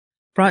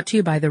Brought to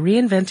you by the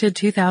reinvented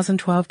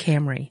 2012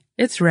 Camry.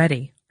 It's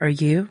ready. Are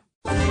you?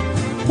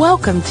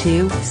 Welcome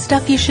to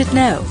Stuff You Should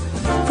Know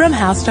from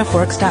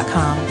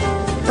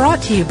HowStuffWorks.com.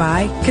 Brought to you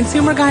by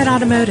Consumer Guide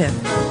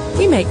Automotive.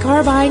 We make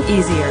car buying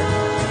easier.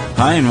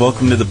 Hi, and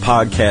welcome to the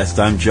podcast.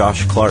 I'm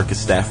Josh Clark, a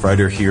staff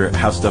writer here at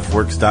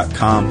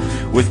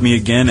HowStuffWorks.com. With me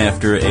again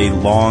after a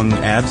long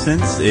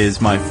absence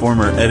is my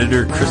former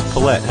editor, Chris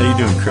Pollette. How you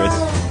doing, Chris?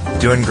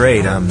 Doing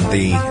great.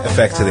 The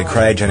effects of the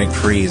cryogenic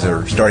freeze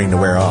are starting to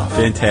wear off.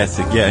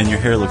 Fantastic. Yeah, and your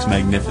hair looks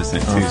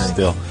magnificent, too,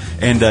 still.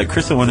 And,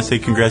 Chris, I want to say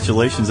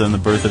congratulations on the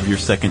birth of your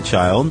second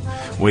child.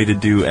 Way to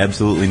do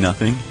absolutely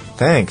nothing.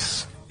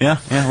 Thanks. Yeah.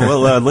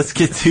 Well, let's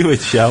get to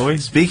it, shall we?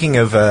 Speaking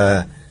of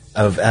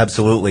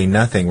absolutely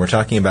nothing, we're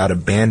talking about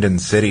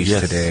abandoned cities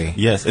today.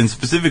 Yes, and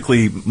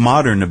specifically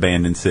modern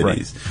abandoned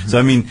cities. Right. So,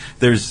 I mean,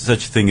 there's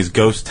such a thing as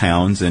ghost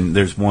towns, and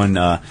there's one,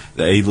 a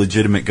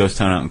legitimate ghost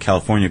town out in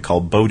California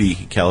called Bodie,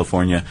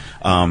 California.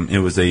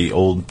 It was a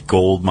old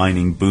gold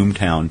mining boom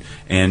town,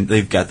 and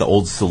they've got the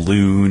old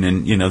saloon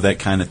and, you know, that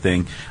kind of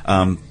thing.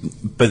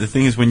 But the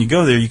thing is, when you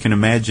go there, you can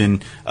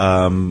imagine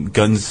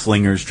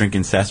gunslingers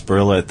drinking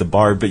sarsaparilla at the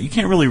bar, but you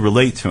can't really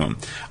relate to them.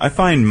 I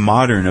find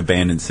modern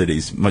abandoned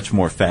cities much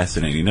more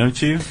fascinating,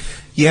 don't you?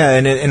 Yeah,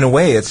 and in a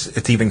way,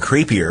 it's even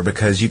creepier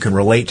because you can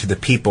relate to the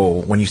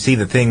people when you see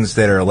the things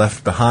that are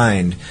left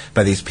behind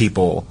by these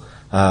people.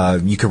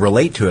 You could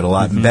relate to it a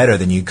lot better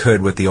than you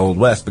could with the Old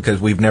West because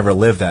we've never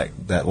lived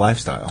that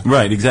lifestyle.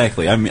 Right,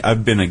 exactly. I mean,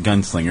 I've been a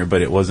gunslinger,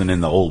 but it wasn't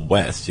in the Old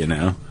West, you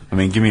know? I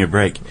mean, give me a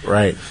break.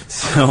 Right.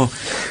 So,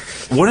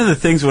 one of the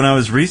things when I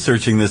was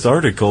researching this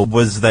article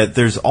was that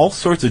there's all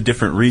sorts of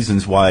different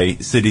reasons why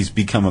cities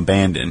become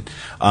abandoned.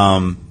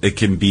 It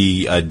can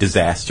be a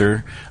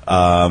disaster.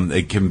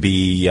 It can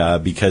be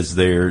because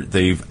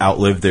they've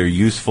outlived their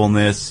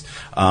usefulness.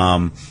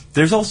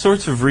 There's all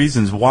sorts of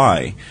reasons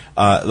why.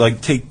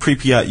 Like take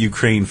Pripyat,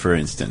 Ukraine, for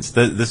instance.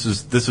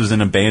 This was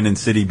an abandoned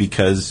city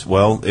because,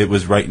 well, it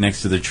was right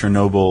next to the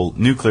Chernobyl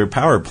nuclear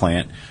power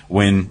plant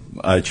when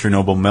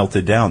Chernobyl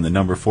melted down the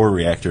number 4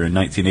 reactor in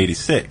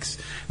 1986.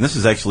 And this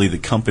was actually the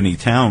company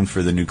town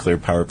for the nuclear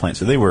power plant,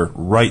 so they were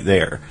right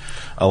there.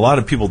 A lot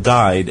of people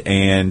died,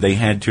 and they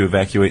had to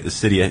evacuate the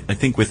city, I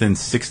think, within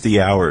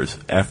 60 hours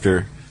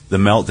after the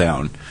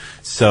meltdown.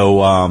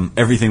 So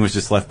everything was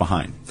just left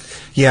behind.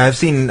 Yeah, I've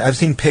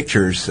seen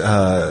pictures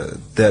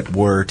that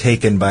were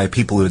taken by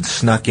people who had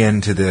snuck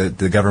into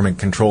the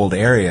government-controlled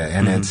area,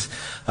 and it's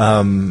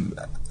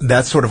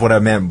that's sort of what I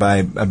meant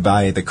by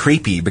the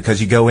creepy,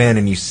 because you go in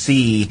and you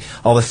see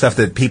all the stuff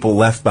that people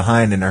left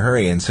behind in a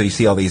hurry, and so you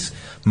see all these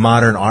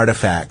modern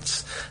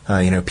artifacts,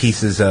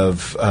 pieces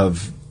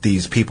of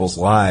these people's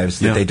lives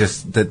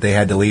that they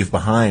had to leave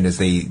behind as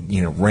they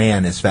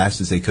ran as fast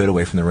as they could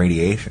away from the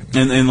radiation.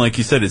 And like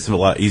you said, it's a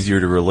lot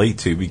easier to relate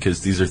to because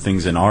these are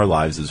things in our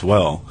lives as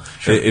well.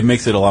 Sure. It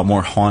makes it a lot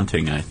more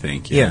haunting, I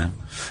think. Yeah.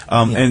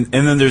 And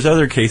then there's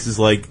other cases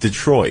like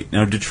Detroit.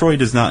 Now,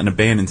 Detroit is not an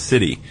abandoned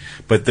city,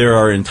 but there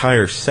are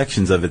entire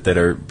sections of it that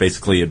are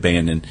basically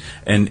abandoned,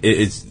 and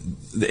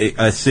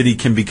a city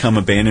can become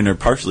abandoned or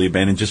partially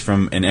abandoned just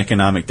from an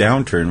economic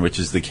downturn, which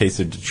is the case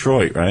of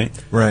Detroit, right?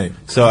 Right.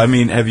 So, I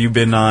mean, have you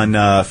been on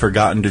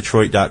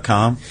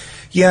ForgottenDetroit.com?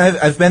 Yeah,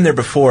 I've been there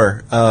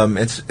before.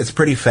 It's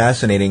pretty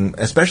fascinating,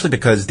 especially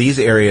because these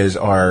areas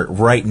are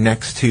right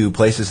next to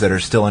places that are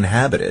still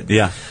inhabited.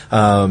 Yeah.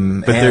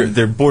 But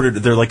they're boarded.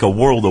 They're like a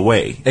world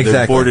away. Exactly.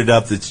 They're boarded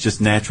up. It's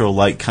just natural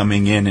light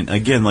coming in, and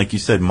again, like you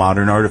said,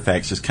 modern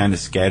artifacts just kind of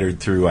scattered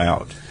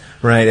throughout.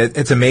 Right.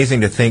 It's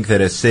amazing to think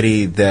that a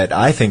city that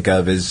I think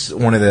of as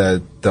one of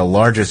the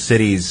largest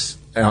cities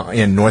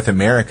in North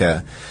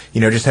America,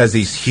 just has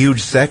these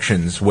huge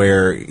sections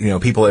where,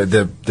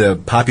 the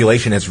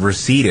population has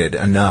receded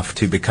enough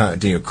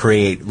to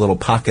create little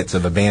pockets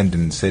of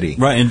abandoned city.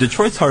 Right, and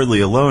Detroit's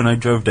hardly alone. I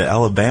drove to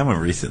Alabama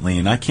recently,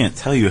 and I can't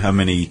tell you how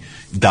many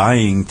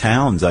dying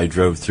towns I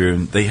drove through,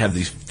 and they have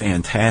these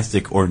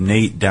fantastic,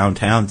 ornate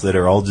downtowns that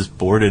are all just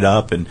boarded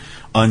up and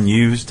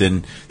unused,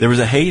 and there was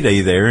a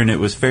heyday there, and it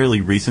was fairly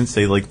recent,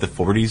 say like the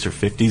 40s or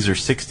 50s or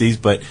 60s,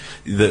 but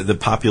the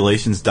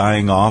population's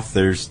dying off.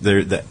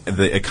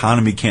 The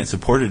economy can't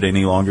support it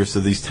any longer, so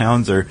these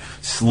towns are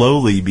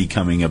slowly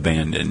becoming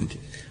abandoned.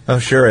 Oh,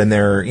 sure, and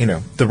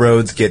the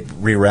roads get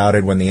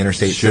rerouted when the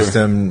interstate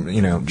system,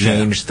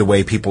 changed the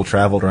way people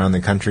traveled around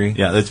the country.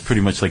 Yeah, that's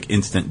pretty much like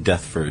instant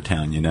death for a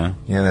town, Yeah,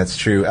 that's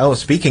true. Oh,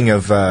 speaking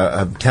of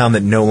a town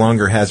that no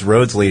longer has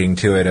roads leading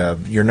to it,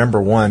 your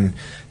number one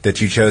that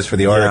you chose for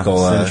the article,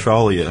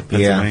 Centralia,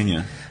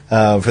 Pennsylvania.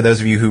 For those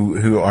of you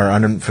who are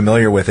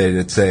unfamiliar with it,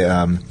 it's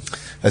a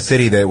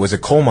city that was a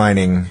coal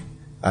mining,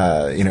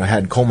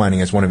 had coal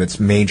mining as one of its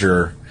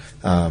major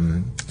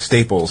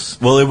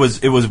staples. Well, it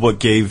was what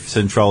gave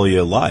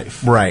Centralia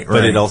life. Right.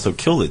 But it also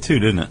killed it too,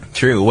 didn't it?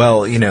 True.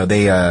 Well,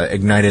 they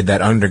ignited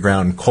that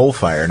underground coal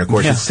fire, and of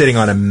course it's sitting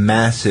on a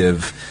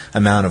massive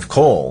amount of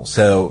coal.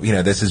 So,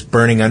 this is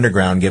burning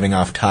underground, giving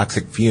off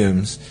toxic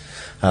fumes.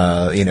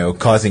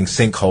 causing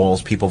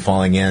sinkholes, people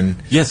falling in.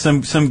 Yeah,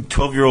 some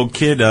 12-year-old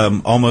kid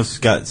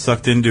almost got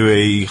sucked into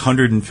a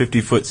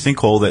 150-foot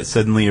sinkhole that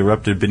suddenly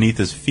erupted beneath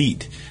his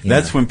feet. Yeah.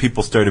 That's when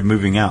people started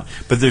moving out.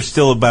 But there's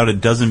still about a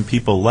dozen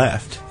people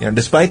left.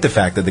 Despite the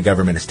fact that the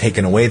government has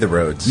taken away the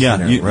roads.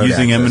 Yeah, road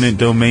using access. eminent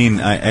domain.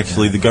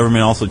 The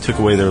government also took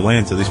away their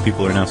land, so these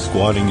people are now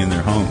squatting in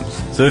their homes.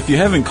 So if you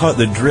haven't caught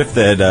the drift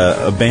that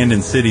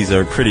abandoned cities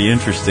are pretty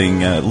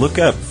interesting, look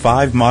up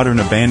 5 modern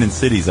abandoned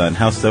cities on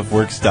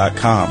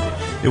HowStuffWorks.com.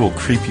 It will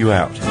creep you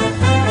out.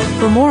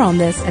 For more on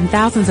this and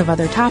thousands of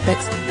other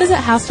topics, visit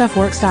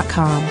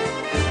HowStuffWorks.com.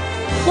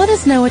 Let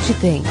us know what you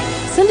think.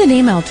 Send an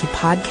email to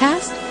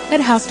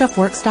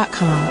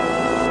podcast@HowStuffWorks.com.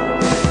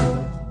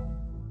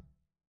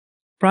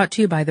 Brought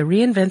to you by the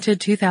reinvented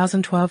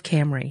 2012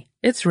 Camry.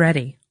 It's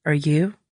ready. Are you?